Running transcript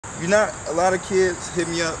A lot of kids hit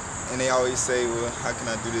me up and they always say, well, how can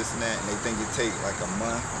I do this and that? And they think it take like a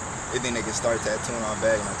month. They think they can start tattooing on my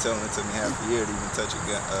back, and I tell them it took me half a year to even touch a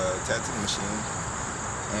tattoo machine.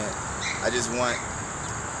 And I just want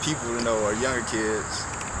people to know, or younger kids,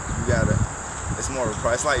 it's more of a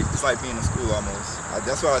price. It's like being in school almost.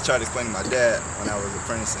 That's what I tried to explain to my dad when I was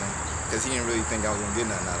apprenticing, because he didn't really think I was gonna get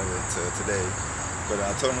nothing out of it until today. But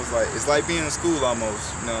I told him it's like being in school almost.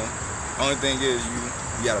 You know, only thing is you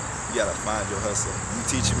gotta find your hustle. You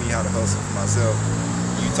teaching me how to hustle for myself.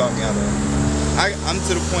 You taught me how to. I'm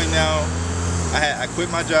to the point now. I quit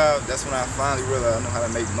my job. That's when I finally realized I know how to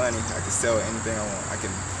make money. I can sell anything I want.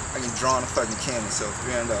 I can draw on a fucking canvas, sell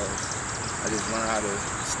 $300. I just learned how to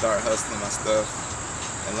start hustling my stuff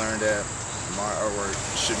and learn that my artwork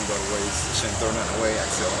shouldn't go to waste. I shouldn't throw nothing away. I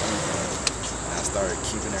can sell anything. And I started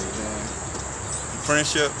keeping everything.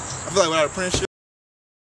 Apprenticeship. I feel like without apprenticeship,